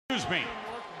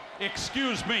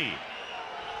Excuse me.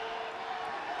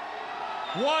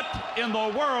 What in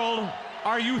the world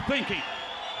are you thinking?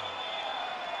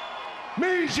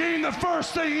 Mean Gene, the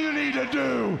first thing you need to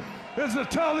do is to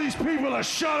tell these people to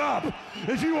shut up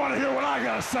if you want to hear what I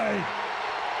gotta say.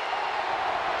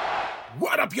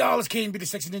 What up, y'all? It's Kane, be the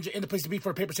sexy ninja in the place to be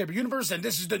for a Paper Saber Universe, and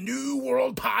this is the New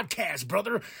World Podcast,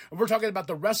 brother. And we're talking about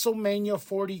the WrestleMania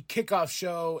 40 kickoff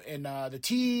show in the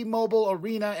T-Mobile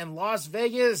Arena in Las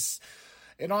Vegas.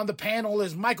 And on the panel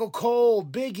is Michael Cole,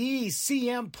 Big E,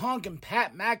 CM Punk, and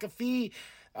Pat McAfee.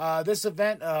 This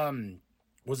event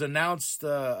was announced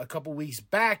a couple weeks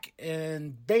back,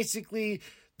 and basically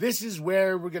this is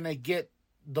where we're going to get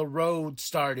the road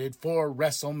started for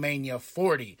WrestleMania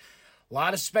 40. A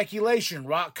lot of speculation.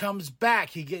 Rock comes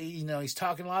back. He's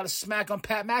talking a lot of smack on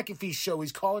Pat McAfee's show.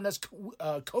 He's calling us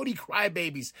Cody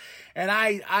crybabies, and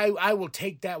I will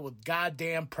take that with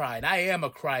goddamn pride. I am a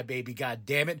crybaby,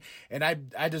 goddammit, and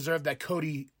I deserve that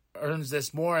Cody earns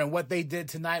this more. And what they did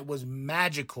tonight was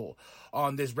magical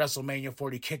on this WrestleMania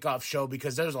 40 kickoff show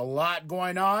because there's a lot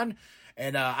going on.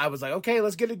 And I was like, okay,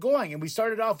 let's get it going. And we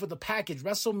started off with the package.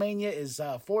 WrestleMania is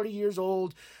 40 years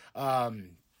old.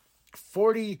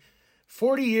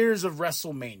 40 years of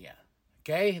WrestleMania,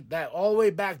 okay? That all the way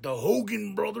back to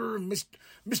Hogan, brother, and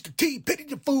Mr. T, Pity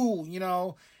the Fool,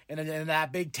 and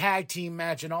that big tag team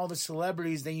match and all the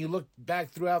celebrities. Then you look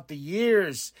back throughout the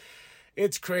years,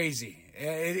 it's crazy.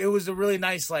 It was a really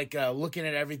nice, looking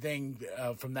at everything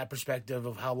from that perspective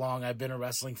of how long I've been a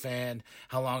wrestling fan,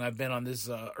 how long I've been on this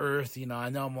earth. I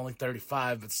know I'm only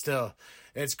 35, but still,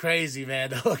 it's crazy, man.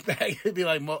 To look back, it'd be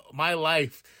like my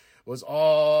life was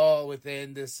all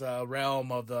within this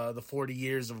realm of the 40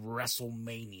 years of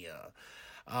WrestleMania.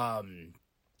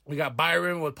 We got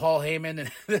Byron with Paul Heyman,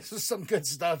 and this is some good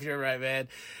stuff here, right, man?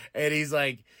 And he's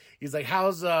like,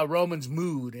 how's Roman's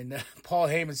mood? And Paul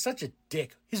Heyman's such a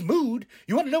dick. His mood?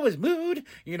 You want to know his mood?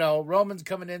 Roman's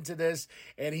coming into this,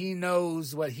 and he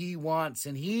knows what he wants,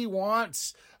 and he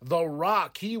wants The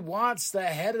Rock. He wants the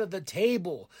head of the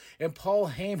table. And Paul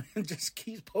Heyman just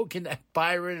keeps poking at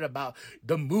Byron about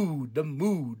the mood.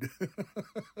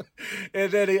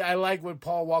 And then I like when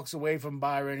Paul walks away from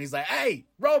Byron. He's like, hey,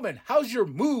 Roman, how's your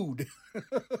mood?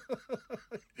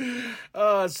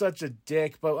 Oh, such a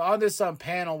dick. But on this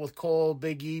panel with Cole,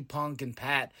 Big E, Punk, and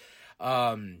Pat,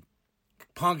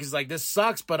 Punk is like, this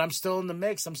sucks, but I'm still in the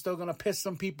mix. I'm still going to piss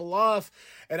some people off.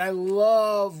 And I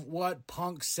love what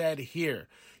Punk said here.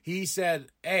 He said,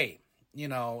 hey,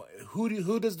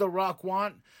 who does The Rock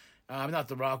want? Not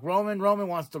The Rock. Roman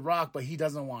wants The Rock, but he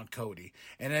doesn't want Cody.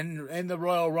 And then in the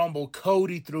Royal Rumble,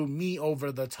 Cody threw me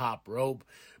over the top rope.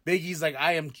 Big E's like,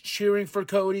 I am cheering for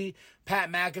Cody.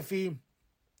 Pat McAfee,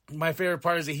 my favorite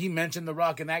part is that he mentioned The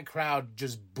Rock, and that crowd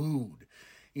just booed.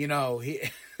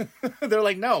 They're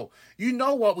like, no, you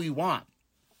know what we want.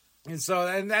 And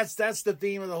that's the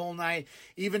theme of the whole night.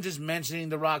 Even just mentioning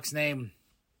The Rock's name,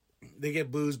 they get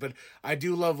boos. But I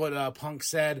do love what Punk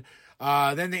said.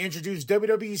 Then they introduced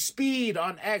WWE Speed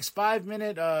on X,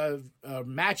 5-minute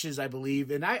matches, I believe.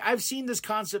 And I've seen this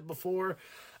concept before.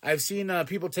 I've seen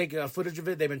people take footage of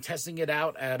it. They've been testing it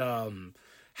out at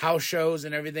house shows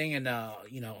and everything, and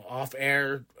off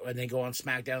air when they go on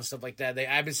SmackDown and stuff like that.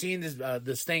 I've been seeing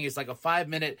this thing. It's like a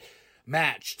 5-minute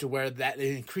match to where that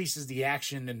it increases the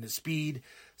action and the speed.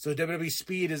 So WWE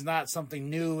Speed is not something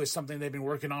new. It's something they've been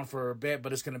working on for a bit,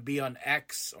 but it's going to be on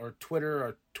X or Twitter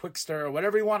or Twixter or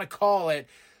whatever you want to call it.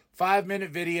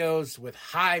 5-minute videos with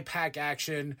high pack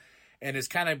action. And it's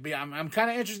I'm kind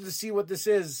of interested to see what this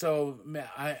is. So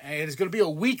it's going to be a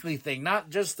weekly thing, not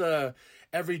just a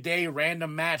everyday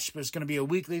random match, but it's going to be a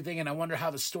weekly thing. And I wonder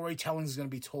how the storytelling is going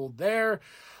to be told there.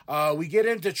 We get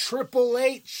into Triple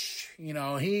H.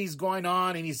 He's going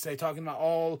on and he's talking about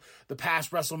all the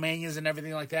past WrestleManias and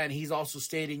everything like that. And he's also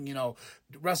stating,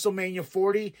 WrestleMania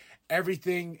 40,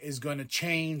 everything is going to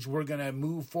change. We're going to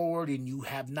move forward, and you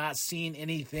have not seen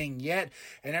anything yet.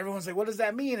 And everyone's like, what does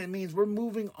that mean? It means we're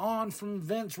moving on from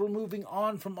Vince. We're moving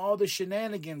on from all the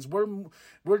shenanigans. The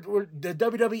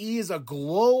WWE is a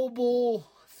global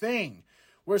thing.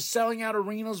 We're selling out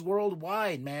arenas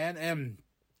worldwide, man. And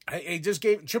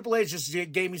Triple H just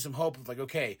gave me some hope of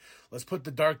okay, let's put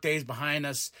the dark days behind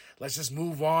us. Let's just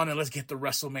move on and let's get to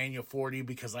WrestleMania 40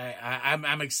 because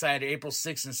I'm excited. April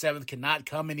 6th and 7th cannot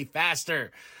come any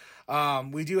faster.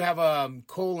 We do have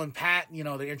Cole and Pat,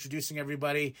 they're introducing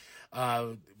everybody.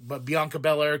 But Bianca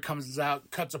Belair comes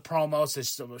out, cuts a promo,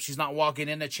 says she's not walking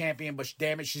in a champion, but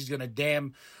damn it, she's going to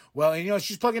damn well. And,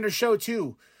 she's plugging her show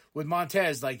too. With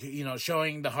Montez,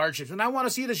 showing the hardships. And I want to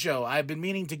see the show. I've been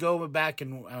meaning to go back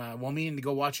and, meaning to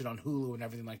go watch it on Hulu and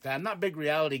everything like that. I'm not a big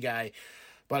reality guy,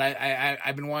 But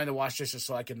I've been wanting to watch this just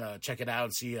so I can check it out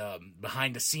and see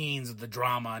behind the scenes of the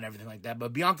drama and everything like that.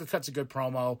 But Bianca cuts a good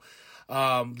promo.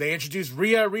 They introduce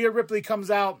Rhea. Rhea Ripley comes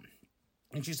out,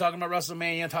 and she's talking about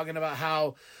WrestleMania, talking about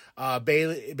how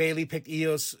Bayley picked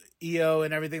Io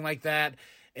and everything like that,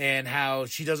 and how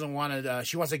she doesn't want to.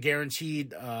 She wants a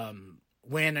guaranteed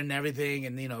win and everything,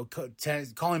 and, you know,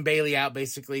 calling Bayley out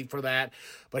basically for that.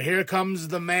 But here comes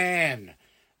the man,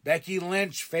 Becky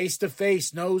Lynch, face to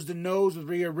face, nose to nose with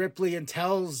Rhea Ripley, and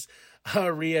tells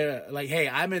Rhea, like, hey,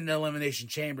 I'm in the Elimination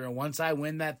Chamber, and once I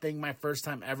win that thing, my first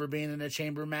time ever being in a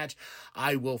chamber match,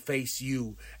 I will face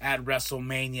you at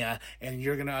WrestleMania, and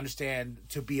you're gonna understand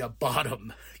to be a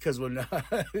bottom, because when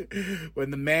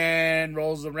the man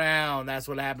rolls around, that's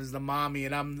what happens to mommy.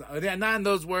 And I'm not in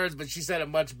those words, but she said it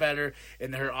much better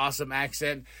in her awesome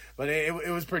accent. But it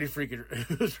was pretty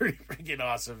freaking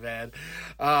awesome, man.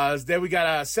 Then we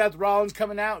got Seth Rollins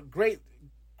coming out, great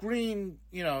green,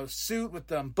 you know, suit with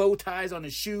bow ties on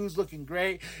his shoes, looking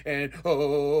great. And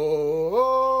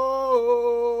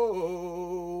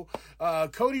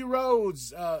Cody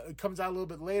Rhodes comes out a little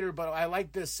bit later, but I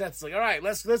like this. Seth's like, all right,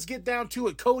 let's get down to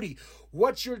it. Cody,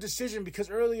 what's your decision? Because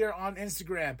earlier on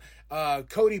Instagram,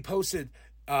 Cody posted,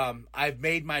 I've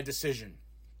made my decision.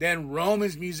 Then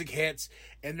Roman's music hits,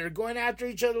 and they're going after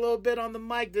each other a little bit on the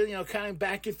mic, you know, kind of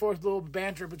back and forth, a little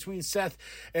banter between Seth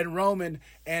and Roman.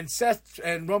 And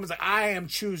Roman's like, I am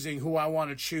choosing who I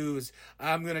want to choose.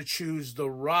 I'm going to choose The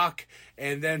Rock.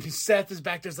 And then Seth is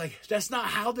back there, like, that's not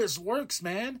how this works,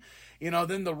 man. You know,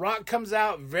 then The Rock comes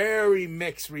out, very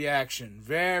mixed reaction.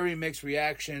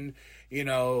 You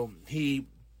know, he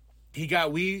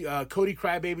got Cody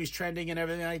Crybabies trending and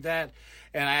everything like that.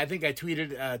 And I think I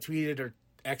tweeted or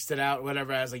X'd it out,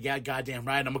 whatever. I was like, yeah, goddamn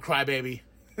right, I'm a crybaby.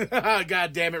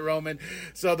 God damn it, Roman.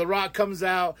 So The Rock comes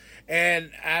out, and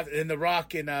The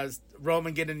Rock and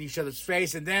Roman get in each other's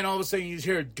face, and then all of a sudden you just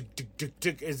hear,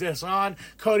 is this on?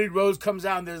 Cody Rhodes comes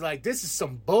out, and they're like, this is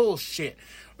some bullshit.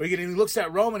 He looks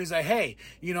at Roman, he's like, hey,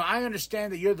 you know, I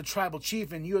understand that you're the tribal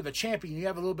chief and you're the champion. You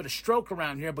have a little bit of stroke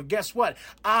around here, but guess what?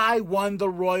 I won the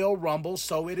Royal Rumble,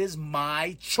 so it is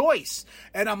my choice.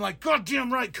 And I'm like,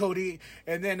 goddamn right, Cody.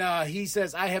 And then he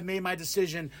says, I have made my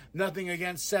decision. Nothing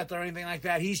against Seth or anything like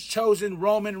that. He's chosen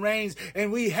Roman Reigns,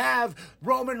 and we have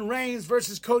Roman Reigns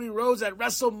versus Cody Rhodes at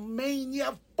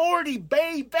WrestleMania 40,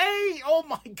 baby. Oh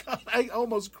my God, I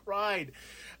almost cried.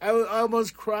 I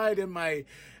almost cried in my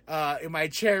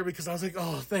chair, because I was like,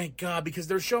 oh, thank God, because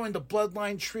they're showing the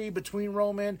bloodline tree between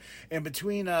Roman and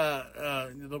between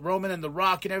the Roman and The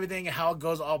Rock and everything, and how it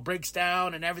all breaks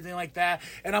down and everything like that.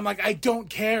 And I'm like, I don't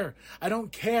care.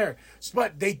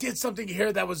 But they did something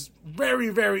here that was very,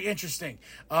 very interesting.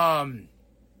 Cody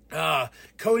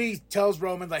tells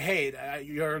Roman, like, hey,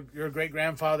 your great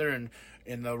grandfather and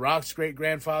The Rock's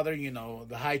great-grandfather, you know,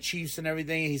 the high chiefs and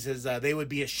everything. He says they would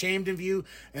be ashamed of you.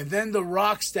 And then The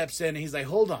Rock steps in, and he's like,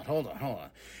 hold on.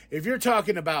 If you're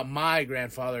talking about my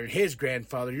grandfather and his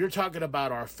grandfather, you're talking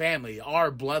about our family,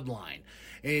 our bloodline.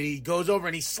 And he goes over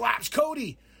and he slaps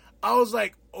Cody. I was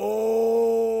like,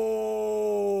 oh.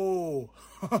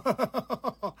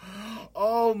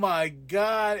 Oh my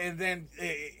God. And then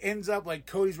it ends up like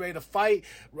Cody's ready to fight.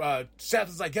 Seth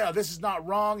is like, yeah, this is not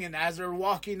wrong. And as they're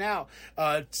walking out,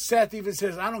 Seth even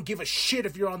says, I don't give a shit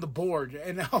if you're on the board.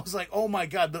 And I was like, oh my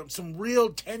God, some real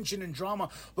tension and drama.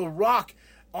 The Rock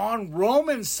on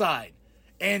Roman's side.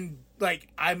 And like,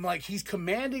 I'm like, he's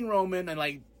commanding Roman and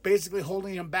like basically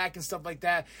holding him back and stuff like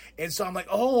that. And so I'm like,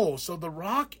 oh, so The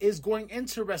Rock is going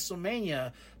into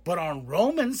WrestleMania, but on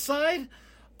Roman's side?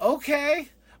 Okay,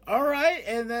 all right.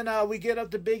 And then we get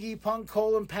up to Big E, Punk,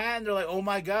 Cole, and Pat, and they're like, oh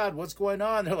my God, what's going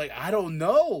on? They're like, I don't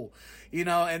know. You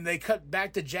know, and they cut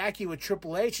back to Jackie with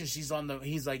Triple H, and he's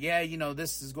like, yeah, you know,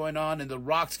 this is going on, and The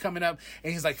Rock's coming up,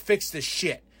 and he's like, fix this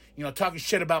shit. You know, talking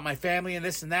shit about my family and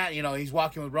this and that. You know, he's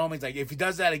walking with Roman. He's like, if he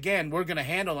does that again, we're going to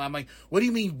handle it. I'm like, what do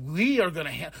you mean we are going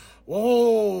to handle?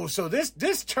 Oh, so this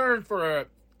turned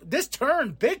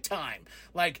big time.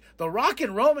 Like, The Rock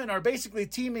and Roman are basically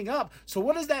teaming up. So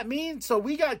what does that mean? So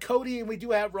we got Cody and we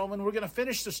do have Roman. We're going to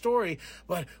finish the story.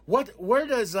 But where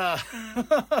does The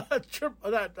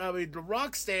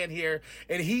Rock stand here?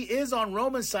 And he is on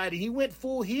Roman's side, and he went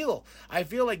full heel. I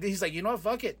feel like he's like, you know what,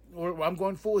 fuck it. I'm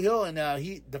going full heel. And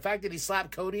the fact that he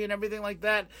slapped Cody and everything like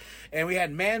that. And we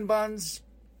had man buns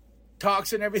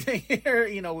talks and everything here.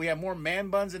 You know, we have more man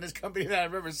buns in this company than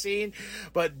I've ever seen.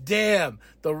 But damn,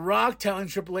 The Rock telling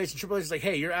Triple H, and Triple H is like,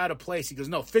 hey, you're out of place. He goes,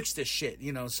 no, fix this shit.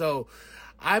 You know, so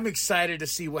I'm excited to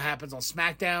see what happens on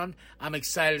SmackDown. I'm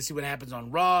excited to see what happens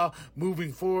on Raw.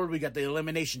 Moving forward, we got the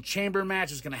Elimination Chamber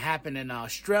match. It's going to happen in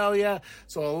Australia.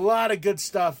 So a lot of good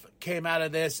stuff came out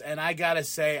of this, and I gotta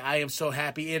say, I am so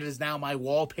happy. It is now my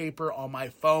wallpaper on my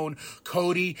phone.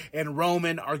 Cody and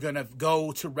Roman are gonna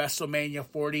go to WrestleMania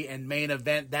 40 and main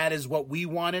event. That is what we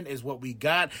wanted, is what we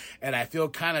got, and I feel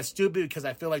kind of stupid because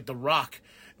I feel like The Rock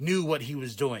knew what he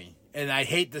was doing. And I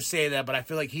hate to say that, but I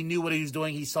feel like he knew what he was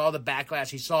doing. He saw the backlash.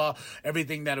 He saw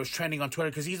everything that was trending on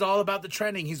Twitter, because he's all about the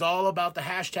trending. He's all about the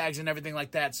hashtags and everything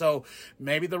like that. So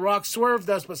maybe The Rock swerved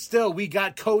us, but still, we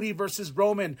got Cody versus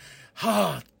Roman.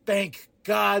 Thank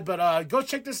God. But go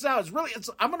check this out.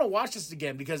 I'm going to watch this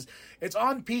again because it's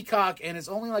on Peacock, and it's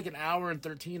only like an hour and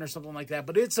 13 or something like that.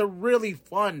 But it's a really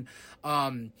fun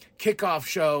kickoff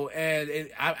show, and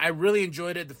I really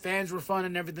enjoyed it. The fans were fun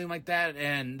and everything like that,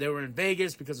 and they were in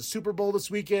Vegas because of Super Bowl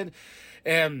this weekend,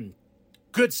 and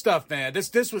good stuff, man.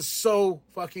 This was so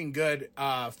fucking good.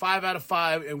 5 out of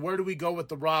 5. And where do we go with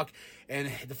The Rock and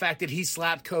the fact that he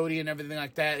slapped Cody and everything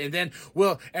like that? And then,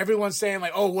 everyone's saying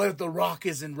like, oh, what if The Rock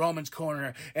is in Roman's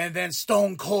corner? And then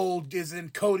Stone Cold is in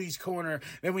Cody's corner.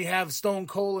 Then we have Stone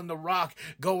Cold and The Rock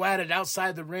go at it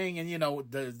outside the ring, and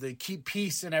the keep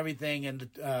peace and everything. And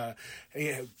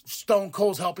Stone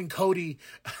Cold's helping Cody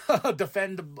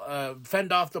fend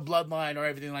off the bloodline or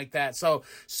everything like that. So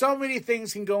many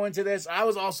things can go into this. I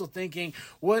was also thinking,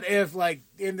 what if, like,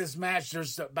 in this match,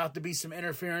 there's about to be some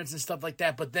interference and stuff like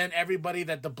that, but then everybody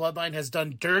that the bloodline has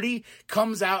done dirty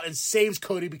comes out and saves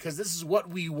Cody, because this is what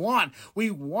we want.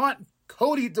 We want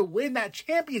Cody to win that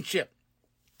championship.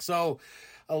 So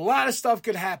a lot of stuff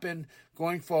could happen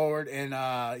going forward. And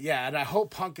and I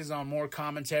hope Punk is on more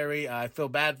commentary. I feel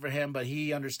bad for him, but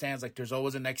he understands, like, there's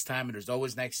always a next time and there's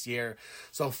always next year.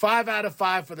 So 5 out of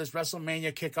 5 for this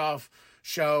WrestleMania kickoff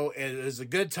show. It is a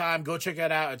good time. Go check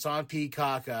it out. It's on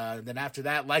Peacock. Then after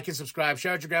that, like and subscribe.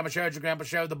 Share it with your grandma.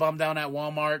 Share with the bum down at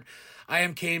Walmart. I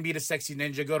am KMB, the Sexy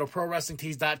Ninja. Go to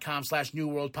ProWrestlingTees.com/New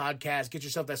World Podcast. Get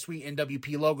yourself that sweet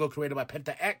NWP logo created by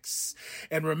Penta X.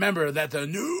 And remember that the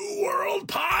New World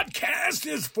Podcast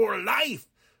is for life,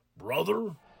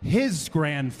 brother. His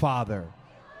grandfather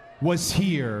was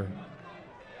here.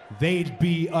 They'd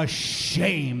be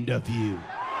ashamed of you.